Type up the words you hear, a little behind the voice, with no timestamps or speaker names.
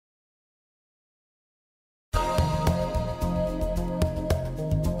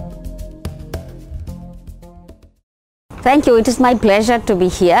Thank you. It is my pleasure to be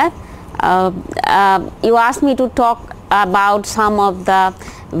here. You asked me to talk about some of the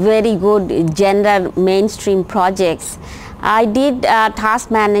very good gender mainstream projects. I did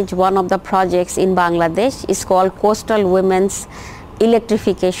task manage one of the projects in Bangladesh. It's called Coastal Women's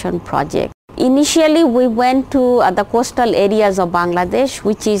Electrification Project. Initially, we went to the coastal areas of Bangladesh,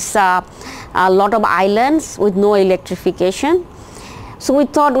 which is a lot of islands with no electrification. So we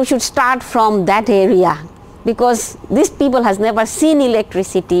thought we should start from that area, because these people has never seen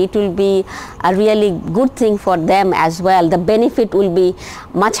electricity. It will be a really good thing for them as well. The benefit will be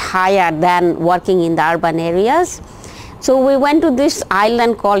much higher than working in the urban areas. So we went to this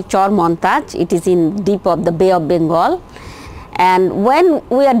island called Char Montaz. It is in deep of the Bay of Bengal. And when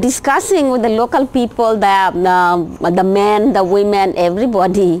we are discussing with the local people, the men, the women,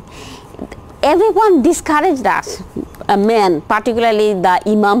 everybody, everyone discouraged us, men, particularly the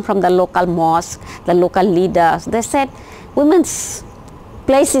imam from the local mosque, the local leaders. They said, women's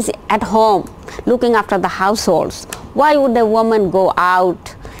place is at home, looking after the households. Why would a woman go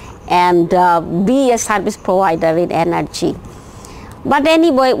out and be a service provider in energy? But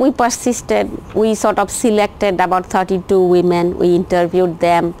anyway, we persisted. We sort of selected about 32 women. We interviewed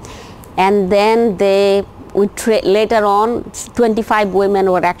them, and then later on 25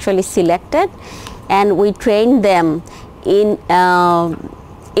 women were actually selected, and we trained them into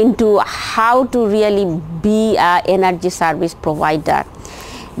how to really be an energy service provider.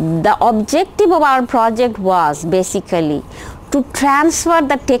 The objective of our project was basically to transfer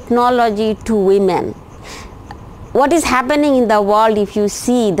the technology to women. What is happening in the world, if you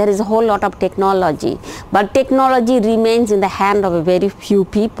see, there is a whole lot of technology, but technology remains in the hand of a very few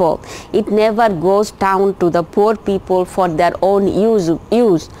people. It never goes down to the poor people for their own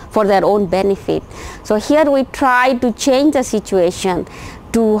use for their own benefit. So here we try to change the situation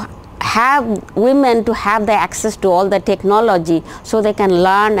to have women to have the access to all the technology so they can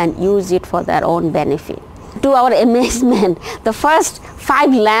learn and use it for their own benefit. To our amazement, the first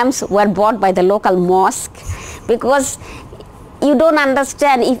 5 lamps were bought by the local mosque, because you don't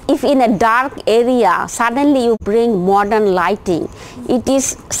understand, if in a dark area suddenly you bring modern lighting, it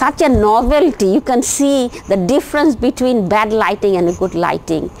is such a novelty. You can see the difference between bad lighting and good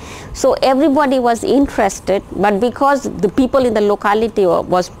lighting. So everybody was interested, but because the people in the locality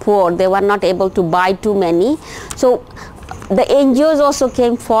was poor, they were not able to buy too many. So the NGOs also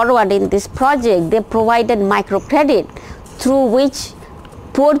came forward in this project. They provided microcredit through which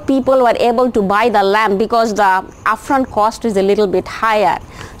poor people were able to buy the lamp, because the upfront cost is a little bit higher.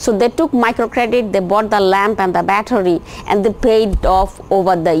 So they took microcredit, they bought the lamp and the battery, and they paid off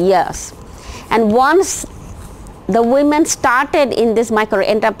over the years. And once the women started in this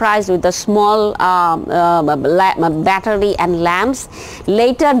microenterprise with the small battery and lamps,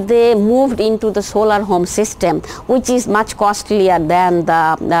 later they moved into the solar home system, which is much costlier than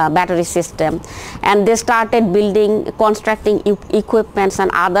the battery system. And they started constructing equipments and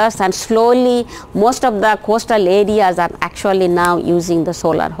others, and slowly most of the coastal areas are actually now using the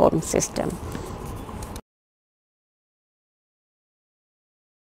solar home system.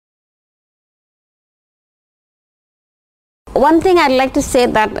 One thing I'd like to say,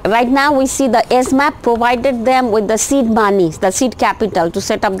 that right now we see the ESMAP provided them with the seed monies, the seed capital to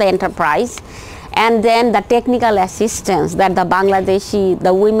set up the enterprise, and then the technical assistance that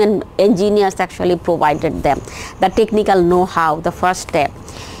the women engineers actually provided them, the technical know-how, the first step.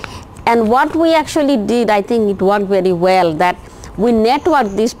 And what we actually did, I think it worked very well, that we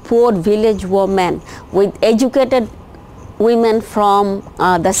networked these poor village women with educated women from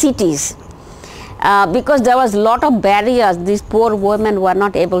the cities. Because there was a lot of barriers these poor women were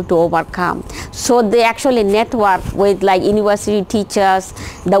not able to overcome. So they actually networked with like university teachers,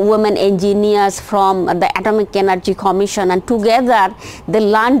 the women engineers from the Atomic Energy Commission, and together they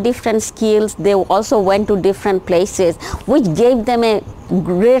learned different skills. They also went to different places, which gave them a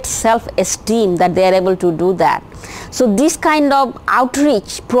great self-esteem that they are able to do that. So this kind of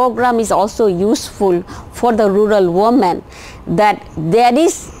outreach program is also useful for the rural women, that there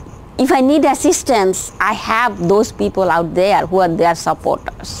is, if I need assistance, I have those people out there who are their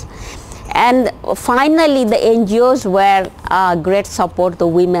supporters. And finally, the NGOs were great support the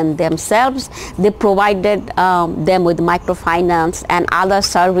women themselves. They provided them with microfinance and other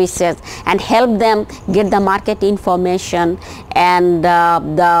services, and helped them get the market information and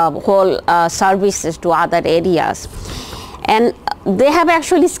the whole services to other areas. And they have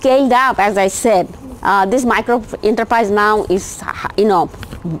actually scaled up, as I said. This micro enterprise now is,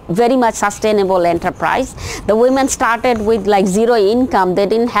 very much sustainable enterprise. The women started with like zero income. They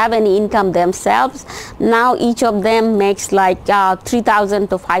didn't have any income themselves. Now each of them makes like 3,000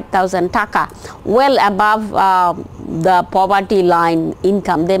 to 5,000 taka, well above the poverty line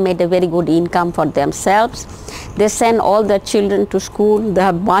income. They made a very good income for themselves. They send all their children to school. They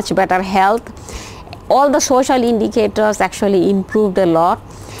have much better health. All the social indicators actually improved a lot.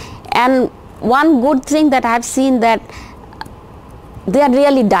 And one good thing that I've seen, that they are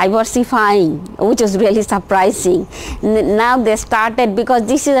really diversifying, which is really surprising. Now they started, because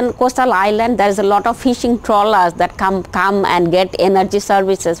this is a coastal island, there is a lot of fishing trawlers that come and get energy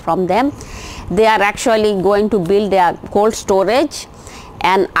services from them. They are actually going to build their cold storage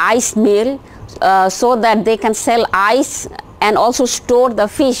and ice mill, so that they can sell ice and also store the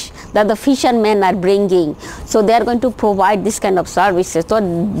fish that the fishermen are bringing. So they are going to provide this kind of services. So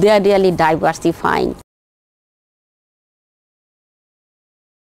they are really diversifying.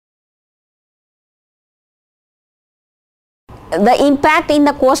 The impact in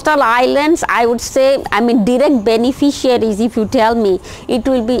the coastal islands, I would say, I mean, direct beneficiaries, if you tell me, it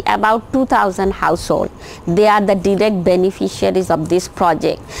will be about 2,000 households. They are the direct beneficiaries of this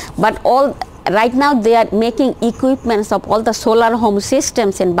project. But right now they are making equipments of all the solar home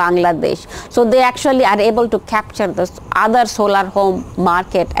systems in Bangladesh. So they actually are able to capture the other solar home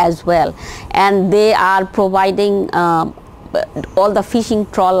market as well. And they are providing all the fishing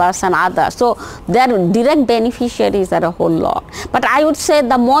trawlers and others. So their direct beneficiaries are a whole lot. But I would say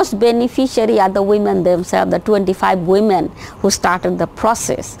the most beneficiary are the women themselves, the 25 women who started the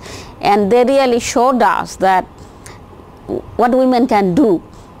process. And they really showed us that what women can do,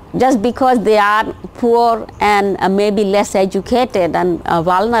 just because they are poor and maybe less educated and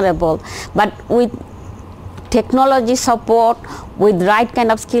vulnerable, but with technology support, with right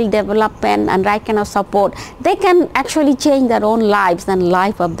kind of skill development and right kind of support, they can actually change their own lives and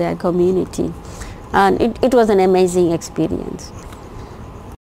life of their community. And it was an amazing experience.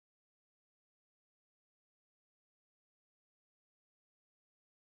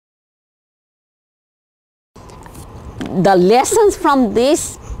 The lessons from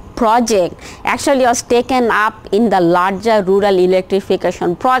this project actually was taken up in the larger rural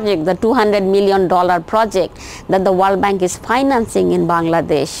electrification project, the $200 million project that the World Bank is financing in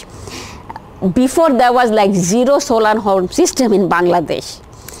Bangladesh. Before, there was like zero solar home system in Bangladesh.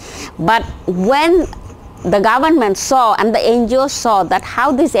 But when the government saw and the NGOs saw that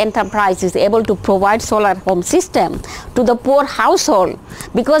how this enterprise is able to provide solar home system to the poor household,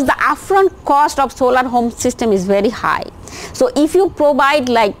 because the upfront cost of solar home system is very high. So if you provide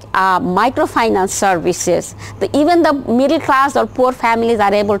like microfinance services, even the middle class or poor families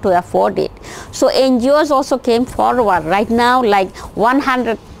are able to afford it. So NGOs also came forward. Right now, like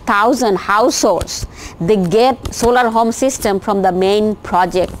 100,000 households, they get solar home system from the main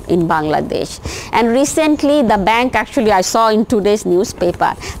project in Bangladesh. And recently the bank, actually I saw in today's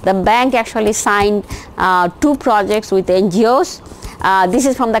newspaper, the bank actually signed 2 projects with NGOs. This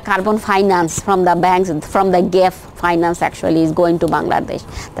is from the carbon finance, from the banks, from the GEF finance actually is going to Bangladesh,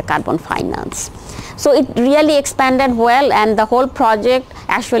 the carbon finance. So it really expanded well, and the whole project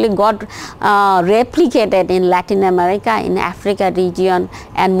actually got replicated in Latin America, in Africa region,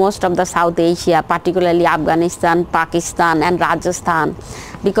 and most of the South Asia, particularly Afghanistan, Pakistan and Rajasthan,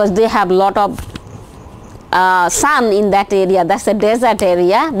 because they have a lot of sun in that area. That's a desert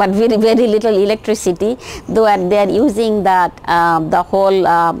area, but very little electricity, though they are using that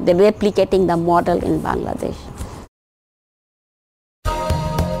they're replicating the model in Bangladesh.